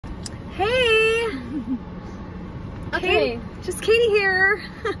Hey! Okay. Just Katie here.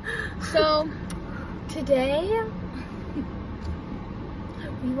 So, today,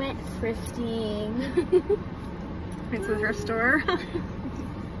 we went thrifting. It's a thrift store.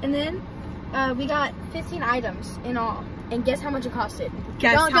 And then, we got 15 items in all. And guess how much it costed?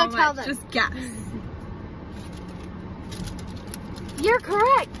 Guess how Don't much? tell them. Just guess. You're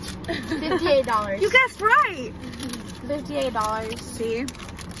correct. $58. You guessed right. $58. See?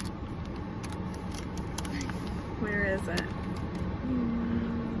 Where is it?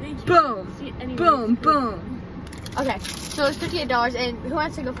 Boom. Boom. Boom. Okay, so it's $58. And who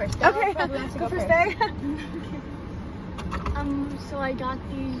wants to go first? Okay. Who wants to go First first? day. So I got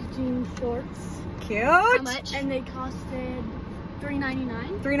these jean shorts. Cute. How much? And they costed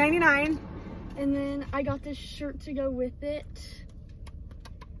 $3.99. $3.99. And then I got this shirt to go with it.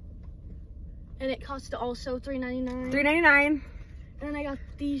 And it cost also $3.99. $3.99. And then I got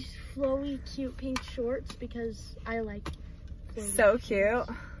these flowy, cute pink shorts because I like flowy. So cute.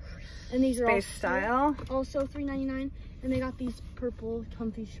 And these are Space style. also $3.99. And they got these purple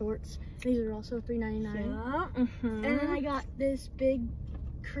comfy shorts. These are also $3.99. Yeah. And then I got this big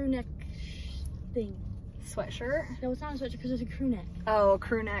crew neck thing. Sweatshirt. No, it's not a sweatshirt because it's a crew neck. Oh,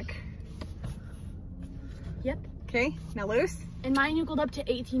 crew neck. Yep. Okay, now loose. And mine equaled up to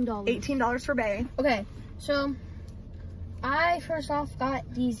 $18. $18 for Bay. Okay, so I first off got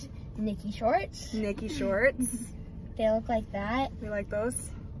these Nikki shorts. Nikki shorts. They look like that. We like those.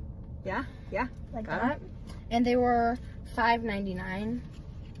 Yeah, yeah. Like Got that. And they were $5.99.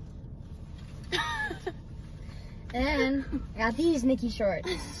 And I got these Nikki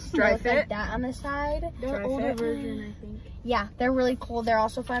shorts. Dry They look fit. like that on the side. They're Dry older fit. version, I think. Yeah, they're really cool. They're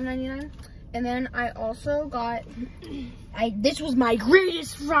also $5.99. And then I also got, this was my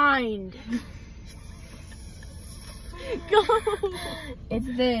greatest find. Go.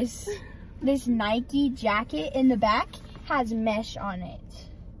 It's this Nike jacket in the back has mesh on it.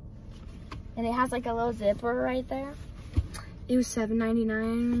 And it has like a little zipper right there. It was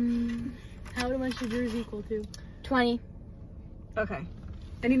 $7.99. How much did yours equal to? 20. Okay.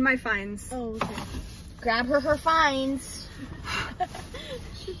 I need my fines. Oh, okay. Grab her fines.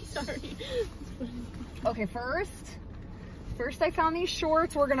 Sorry. Okay, first I found these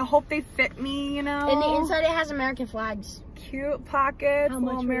shorts. We're gonna hope they fit me, you know. And the inside it has American flags. Cute pockets, How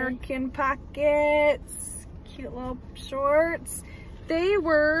much little were they? American pockets, cute little shorts. They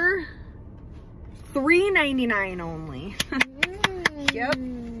were $3.99 only. Yep.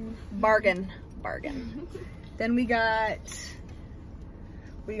 Bargain. Then we got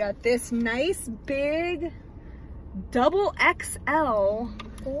this nice big double XL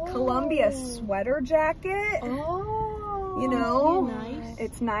Columbia sweater jacket. Oh. You know, nice.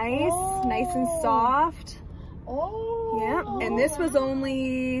 it's nice and soft. Oh. Yeah, and this was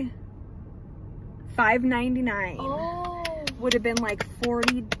only $5.99. Oh. Would have been like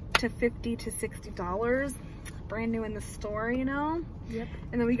 $40 to $50 to $60. Brand new in the store, you know. Yep.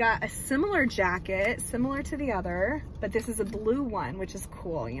 And then we got a similar jacket, similar to the other, but this is a blue one, which is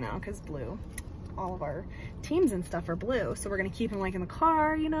cool, you know, because blue. All of our teams and stuff are blue, so we're gonna keep them like in the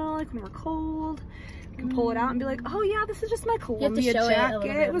car, you know, like when we're cold. We can pull it out and be like, oh yeah, this is just my Columbia show it a jacket.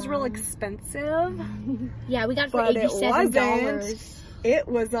 little It bit was real more. expensive, Yeah, we got it for but it $87. wasn't. It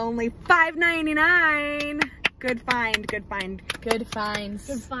was only $5.99. Good find, good find. Good finds.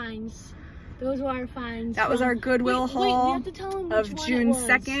 Good finds. Those were our finds. That was our Goodwill Wait, haul you have to tell them which of one June it was,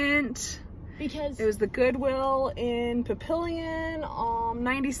 2nd. Because It was the Goodwill in Papillon,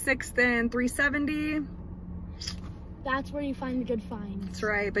 96th and 370. that's where you find the good finds. That's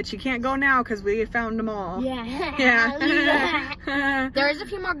right, but you can't go now because we found them all. Yeah. Yeah. There is a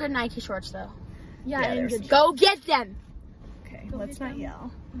few more good Nike shorts though. Yeah, and there's good. Go get them. Okay, Go let's get not them.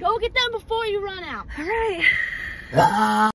 yell. Go get them before you run out. All right.